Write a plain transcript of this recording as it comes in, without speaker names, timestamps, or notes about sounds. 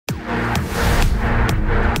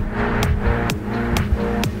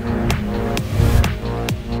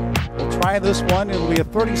try this one. It'll be a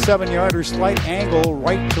 37-yarder slight angle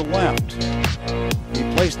right to left. He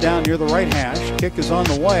placed down near the right hash. Kick is on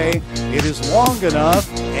the way. It is long enough,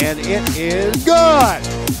 and it is good.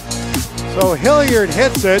 So Hilliard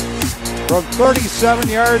hits it from 37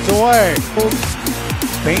 yards away.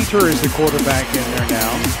 Painter is the quarterback in there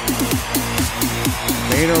now.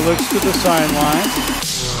 Painter looks to the sideline.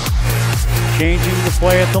 Changing the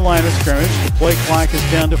play at the line of scrimmage. The play clock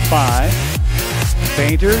is down to 5.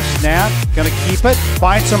 Painter, snap, gonna keep it.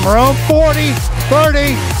 Find some room. 40,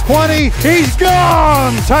 30, 20. He's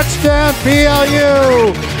gone! Touchdown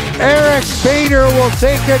PLU! Eric Painter will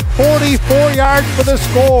take it 44 yards for the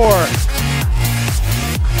score.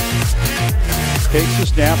 Takes the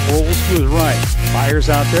snap, rolls to his right. Fires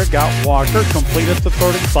out there, got Walker, complete at the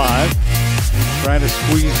 35. He's trying to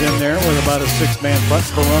squeeze in there with about a 6-man front.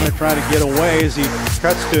 Corona trying to get away as he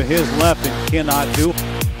cuts to his left and cannot do.